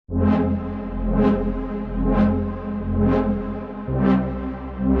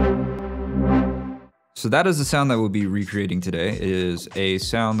So that is the sound that we'll be recreating today. It is a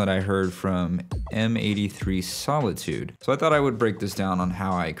sound that I heard from M83 Solitude. So I thought I would break this down on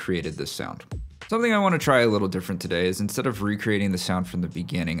how I created this sound. Something I want to try a little different today is instead of recreating the sound from the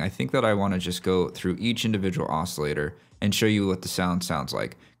beginning, I think that I want to just go through each individual oscillator and show you what the sound sounds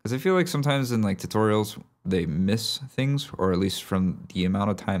like. Because I feel like sometimes in like tutorials, they miss things, or at least from the amount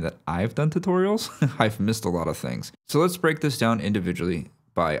of time that I've done tutorials, I've missed a lot of things. So let's break this down individually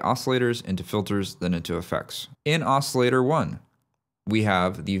by oscillators, into filters, then into effects. In oscillator 1, we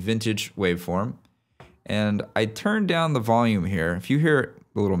have the vintage waveform, and I turned down the volume here. If you hear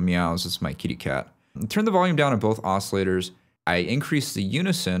the little meows, it's my kitty cat. Turn the volume down on both oscillators. I increased the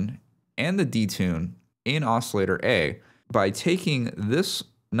unison and the detune in oscillator A. By taking this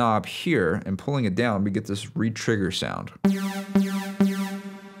knob here and pulling it down, we get this re-trigger sound.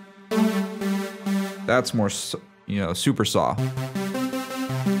 That's more, super saw.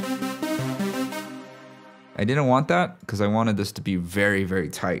 I didn't want that because I wanted this to be very, very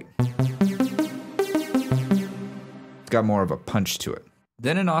tight. It's got more of a punch to it.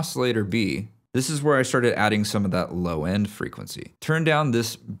 Then in oscillator B, this is where I started adding some of that low end frequency. Turned down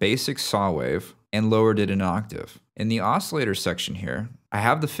this basic saw wave and lowered it an octave. In the oscillator section here, I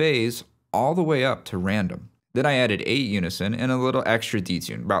have the phase all the way up to random. Then I added 8 unison and a little extra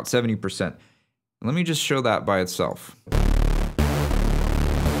detune, about 70%. Let me just show that by itself.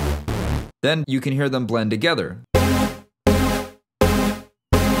 Then you can hear them blend together.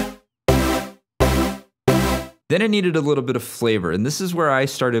 Then it needed a little bit of flavor, and this is where I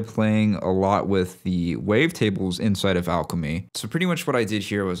started playing a lot with the wavetables inside of Alchemy. So pretty much what I did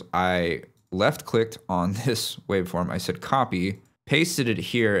here was I left-clicked on this waveform, I said copy, pasted it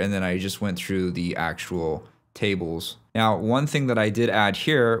here, and then I just went through the actual tables. Now, one thing that I did add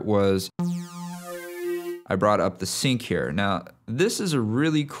here was I brought up the sync here. Now, this is a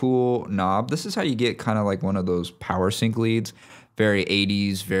really cool knob. This is how you get kind of like one of those power sync leads, very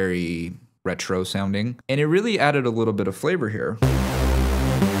 80s, very retro sounding. And it really added a little bit of flavor here.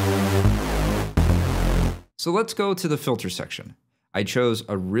 So let's go to the filter section. I chose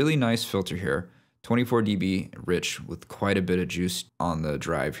a really nice filter here, 24 dB rich with quite a bit of juice on the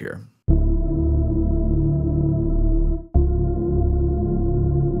drive here.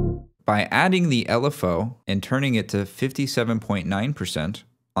 By adding the LFO and turning it to 57.9%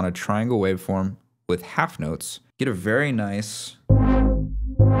 on a triangle waveform with half notes, get a very nice,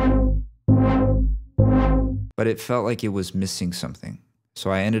 but it felt like it was missing something.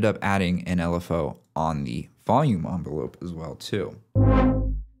 So I ended up adding an LFO on the volume envelope as well too.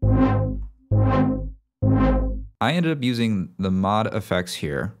 I ended up using the mod effects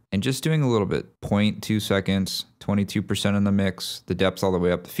here and just doing a little bit, 0.2 seconds, 22% in the mix, the depth all the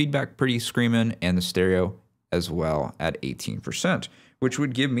way up, the feedback pretty screaming, and the stereo as well at 18%, which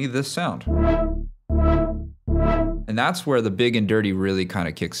would give me this sound. And that's where the big and dirty really kind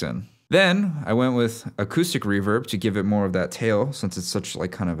of kicks in. Then I went with acoustic reverb to give it more of that tail, since it's such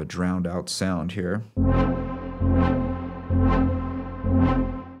like kind of a drowned out sound here.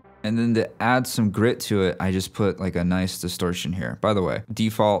 And then to add some grit to it, I just put like a nice distortion here. By the way,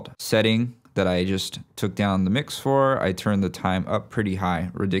 default setting that I just took down the mix for, I turned the time up pretty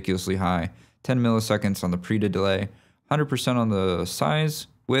high, ridiculously high. 10 milliseconds on the pre-delay, 100% on the size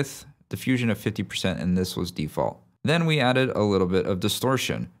with diffusion of 50%, and this was default. Then we added a little bit of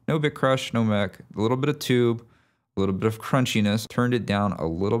distortion. No bit crush, no mech, a little bit of tube, a little bit of crunchiness, turned it down a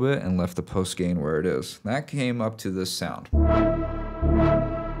little bit and left the post gain where it is. That came up to this sound.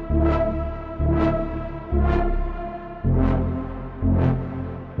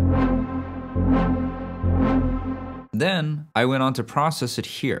 Then I went on to process it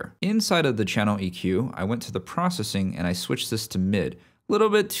here. Inside of the channel EQ, I went to the processing and I switched this to mid. A little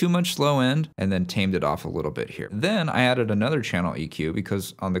bit too much low end, and then tamed it off a little bit here. Then I added another channel EQ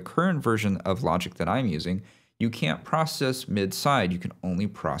because on the current version of Logic that I'm using, you can't process mid-side, you can only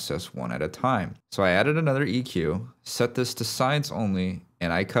process one at a time. So I added another EQ, set this to sides only,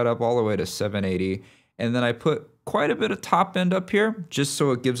 and I cut up all the way to 780, and then I put quite a bit of top end up here, just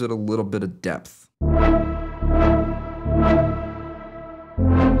so it gives it a little bit of depth.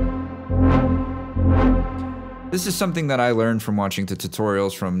 This is something that I learned from watching the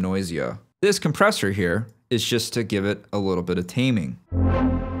tutorials from Noisia. This compressor here is just to give it a little bit of taming.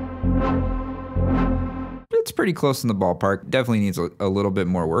 It's pretty close in the ballpark, definitely needs a little bit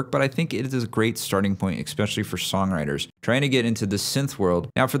more work, but I think it is a great starting point, especially for songwriters trying to get into the synth world.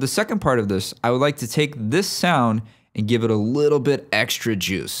 Now for the second part of this, I would like to take this sound and give it a little bit extra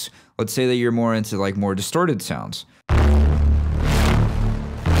juice. Let's say that you're more into like more distorted sounds.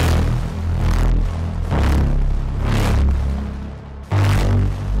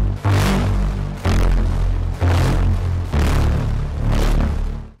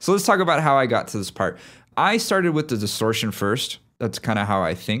 So let's talk about how I got to this part. I started with the distortion first. That's kind of how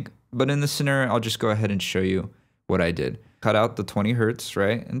I think. But in this scenario, I'll just go ahead and show you what I did. Cut out the 20 hertz,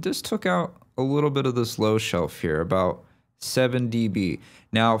 right? And just took out a little bit of this low shelf here, about 7 dB.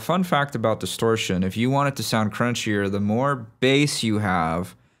 Now, fun fact about distortion, if you want it to sound crunchier, the more bass you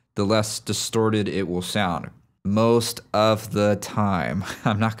have, the less distorted it will sound. Most of the time.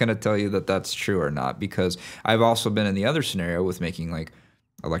 I'm not going to tell you that that's true or not, because I've also been in the other scenario with making like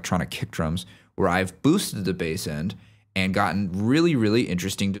electronic kick drums where I've boosted the bass end and gotten really, really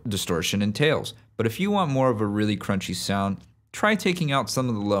interesting distortion and tails. But if you want more of a really crunchy sound, try taking out some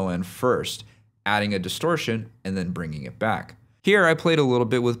of the low end first, adding a distortion, and then bringing it back. Here I played a little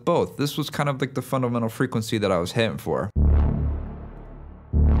bit with both. This was kind of like the fundamental frequency that I was hitting for.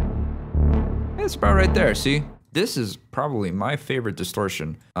 It's about right there, see? This is probably my favorite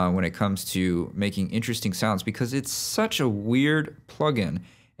distortion when it comes to making interesting sounds, because it's such a weird plugin.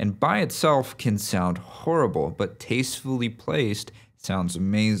 And by itself can sound horrible, but tastefully placed sounds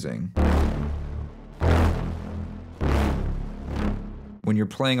amazing. When you're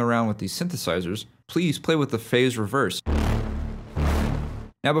playing around with these synthesizers, please play with the phase reverse.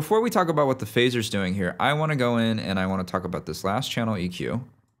 Now, before we talk about what the phaser's doing here, I want to go in and I want to talk about this last channel EQ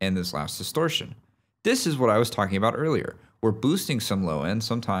and this last distortion. This is what I was talking about earlier, where boosting some low end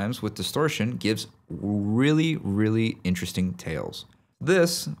sometimes with distortion gives really, really interesting tails.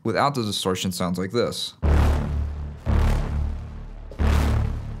 This, without the distortion, sounds like this,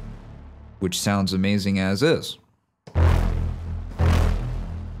 which sounds amazing as is. But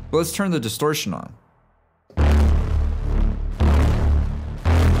let's turn the distortion on.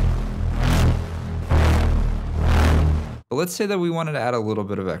 But let's say that we wanted to add a little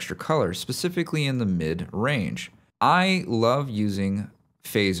bit of extra color, specifically in the mid range. I love using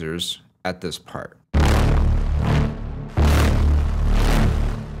phasers at this part.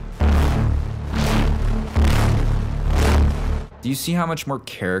 Do you see how much more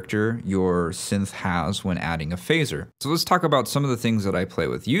character your synth has when adding a phaser? So let's talk about some of the things that I play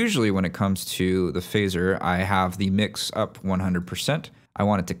with. Usually when it comes to the phaser, I have the mix up 100%. I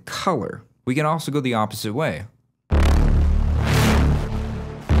want it to color. We can also go the opposite way.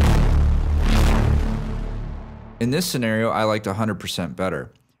 In this scenario, I liked 100%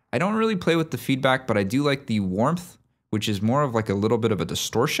 better. I don't really play with the feedback, but I do like the warmth, which is more of like a little bit of a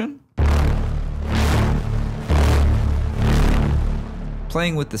distortion.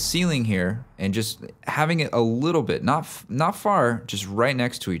 Playing with the ceiling here and just having it a little bit, not far, just right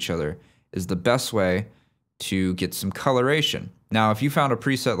next to each other, is the best way to get some coloration. Now, if you found a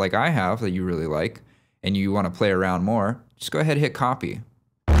preset like I have that you really like and you want to play around more, just go ahead and hit copy.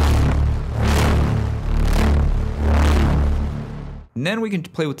 And then we can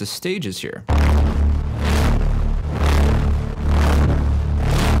play with the stages here.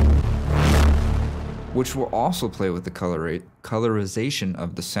 Which will also play with the colorization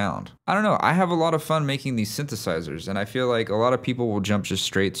of the sound. I don't know, I have a lot of fun making these synthesizers, and I feel like a lot of people will jump just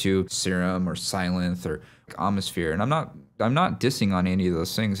straight to Serum or Silent or Atmosphere, and I'm not dissing on any of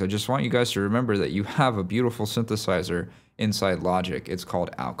those things. I just want you guys to remember that you have a beautiful synthesizer inside Logic. It's called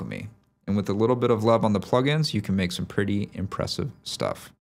Alchemy. And with a little bit of love on the plugins, you can make some pretty impressive stuff.